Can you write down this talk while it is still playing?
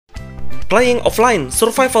Playing offline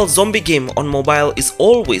survival zombie game on mobile is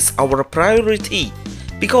always our priority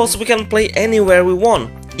because we can play anywhere we want,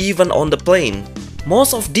 even on the plane.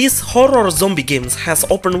 Most of these horror zombie games has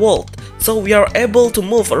open world, so we are able to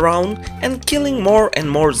move around and killing more and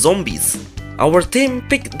more zombies. Our team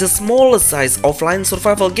picked the smallest size offline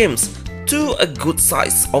survival games to a good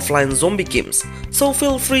size offline zombie games, so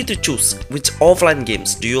feel free to choose which offline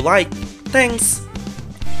games do you like. Thanks!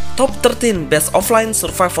 Top 13 best offline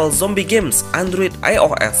survival zombie games Android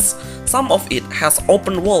iOS. Some of it has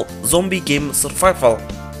open world zombie game survival.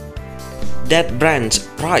 Dead Branch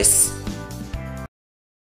Prize.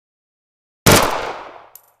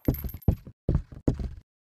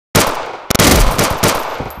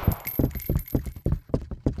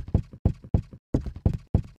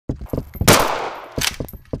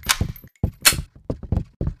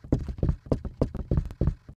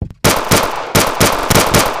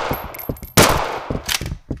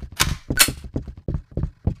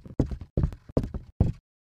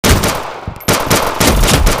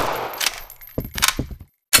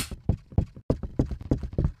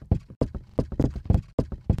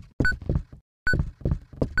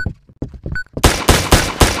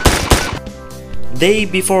 Day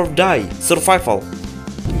Before Die Survival.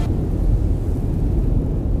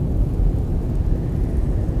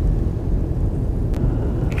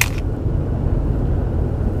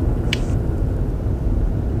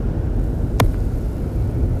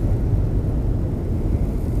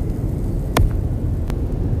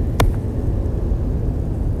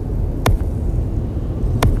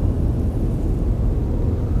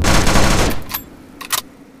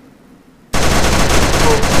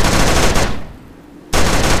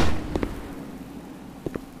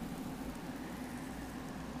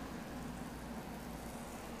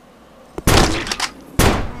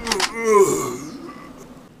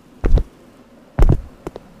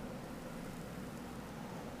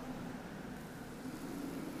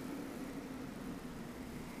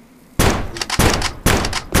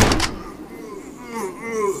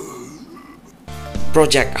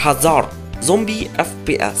 Project Hazard Zombie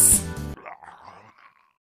FPS.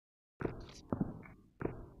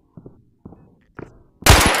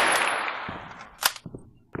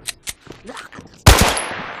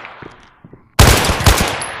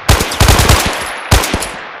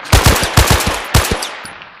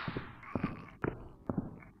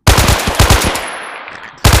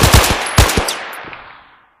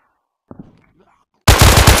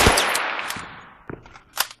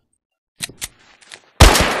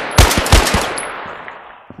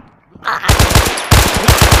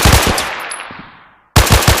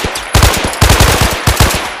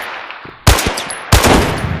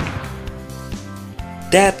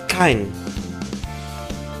 That kind.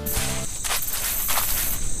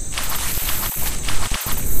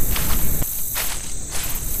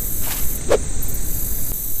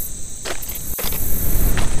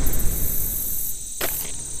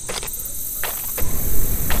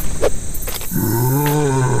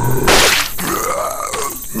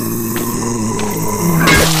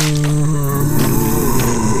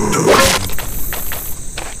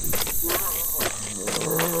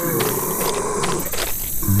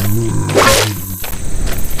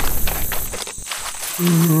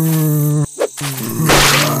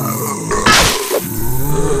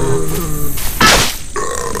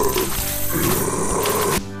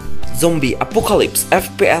 Zombie Apocalypse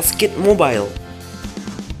FPS Kit Mobile.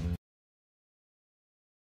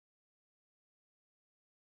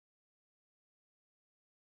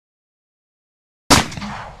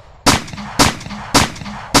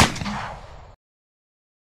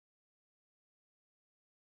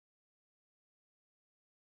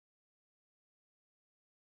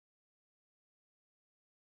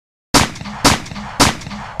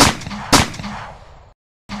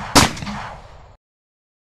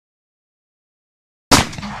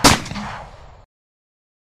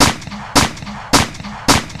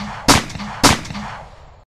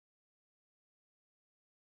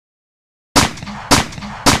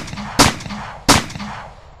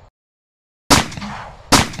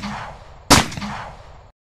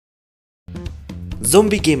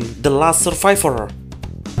 Zombie game The Last Survivor.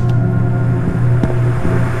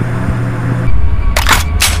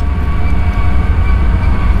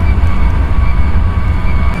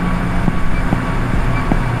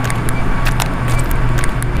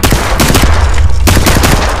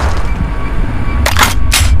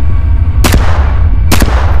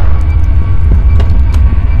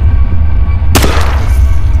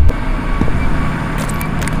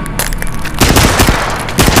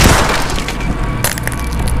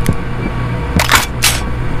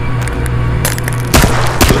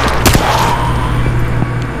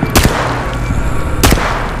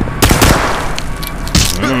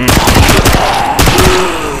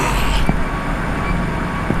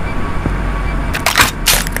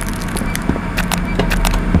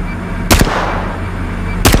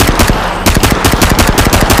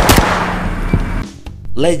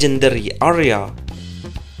 legendary area.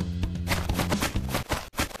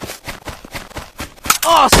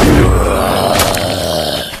 Awesome!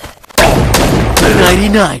 Nighty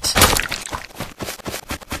night.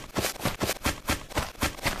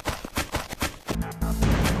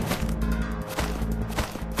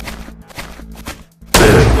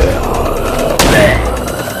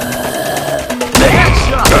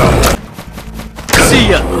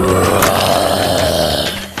 See ya.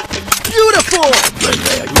 Beautiful.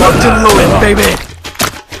 Locked and loaded, baby.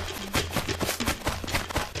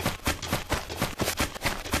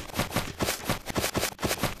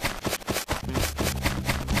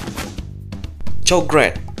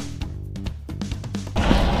 Great.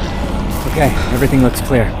 Okay, everything looks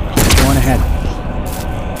clear. Go on ahead.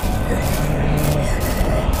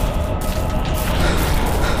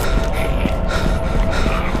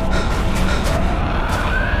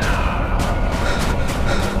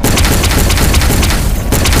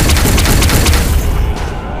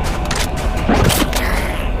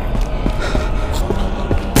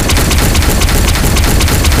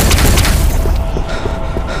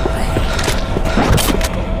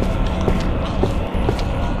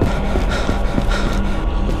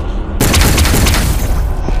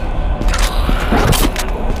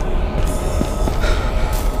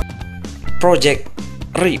 Project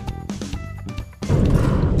RIP.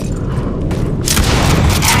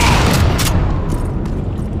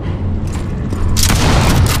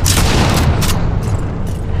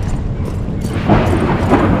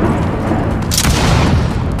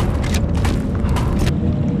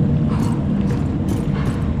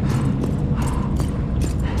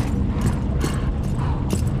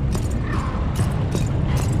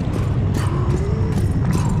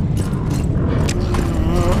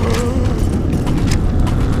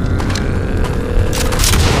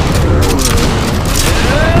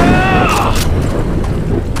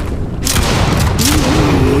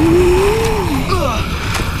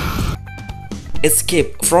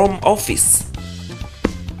 Escape from office.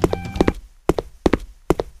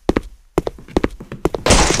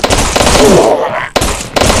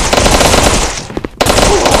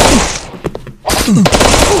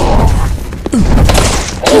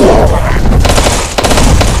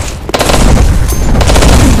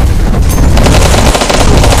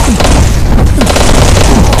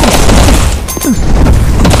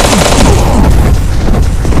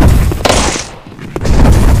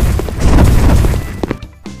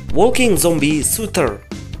 Walking zombie shooter.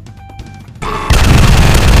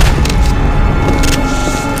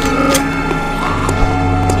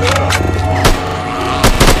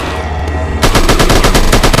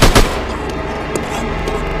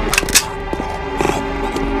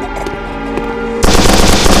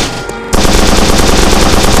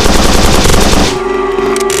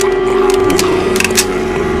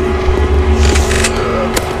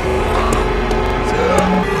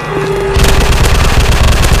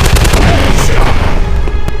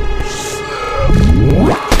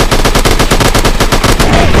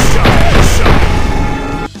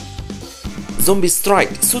 Zombie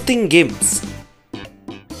Strike shooting games.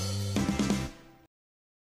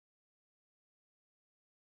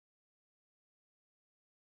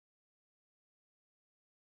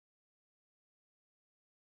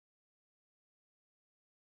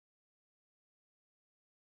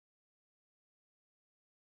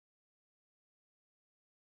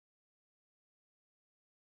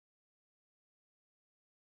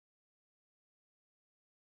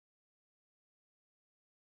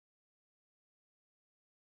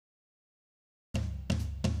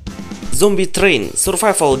 Zombie Train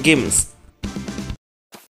survival games.